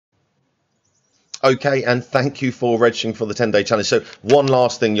Okay, and thank you for registering for the 10-day challenge. So one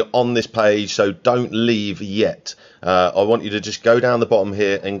last thing, you're on this page, so don't leave yet. I want you to just go down the bottom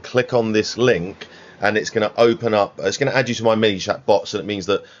here and click on this link, and it's going to open up, it's going to add you to my mini chat bot, so it means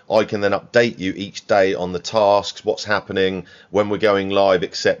that I can then update you each day on the tasks, what's happening, when we're going live,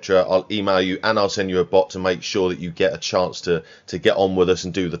 etc. I'll email you and I'll send you a bot to make sure that you get a chance to get on with us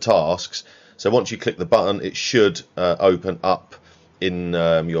and do the tasks. So once you click the button, it should open up in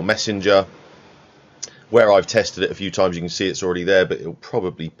your messenger. Where I've tested it a few times, you can see it's already there, but it'll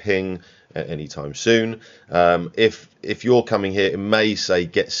probably ping at any time soon. If you're coming here, it may say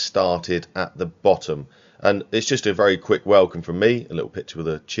get started at the bottom, and it's just a very quick welcome from me, a little picture with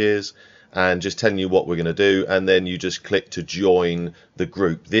a cheers, and just telling you what we're going to do, and then you just click to join the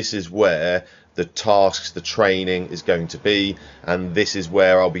group. This is where the tasks, the training is going to be, and this is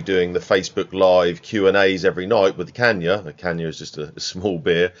where I'll be doing the Facebook Live Q&As every night with the Canya. The Canya is just a small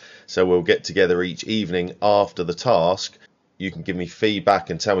beer, so we'll get together each evening after the task. You can give me feedback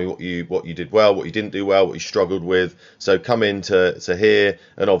and tell me what you did well, what you didn't do well, what you struggled with. So come in to here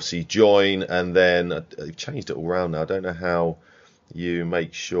and obviously join, and then I've changed it all around now. I don't know how you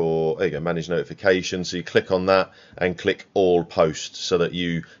make sure, there you go, manage notifications. So you click on that and click all posts so that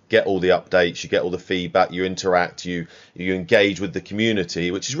you get all the updates, you get all the feedback, you interact, you engage with the community,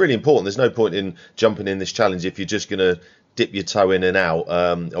 which is really important. There's no point in jumping in this challenge if you're just going to dip your toe in and out.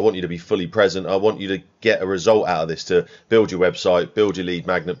 I want you to be fully present. I want you to get a result out of this, to build your website, build your lead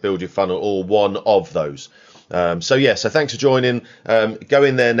magnet, build your funnel, or one of those. So yeah, so thanks for joining. Go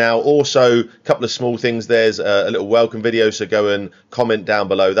in there now. Also, a couple of small things. There's a little welcome video, so go and comment down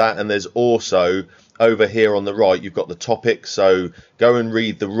below that. And there's also over here on the right, you've got the topic. So go and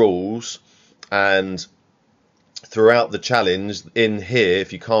read the rules, and throughout the challenge in here,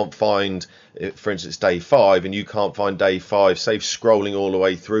 if you can't find, for instance, day 5, and you can't find day 5, save scrolling all the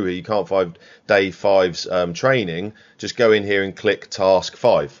way through here, you can't find day 5's training, just go in here and click task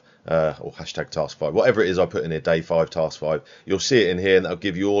 5. Or hashtag task 5, whatever it is I put in here, day 5, task 5. You'll see it in here, and that'll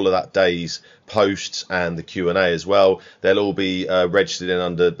give you all of that day's posts and the Q&A as well. They'll all be registered in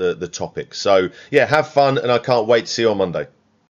under the topic. So yeah, have fun, and I can't wait to see you on Monday.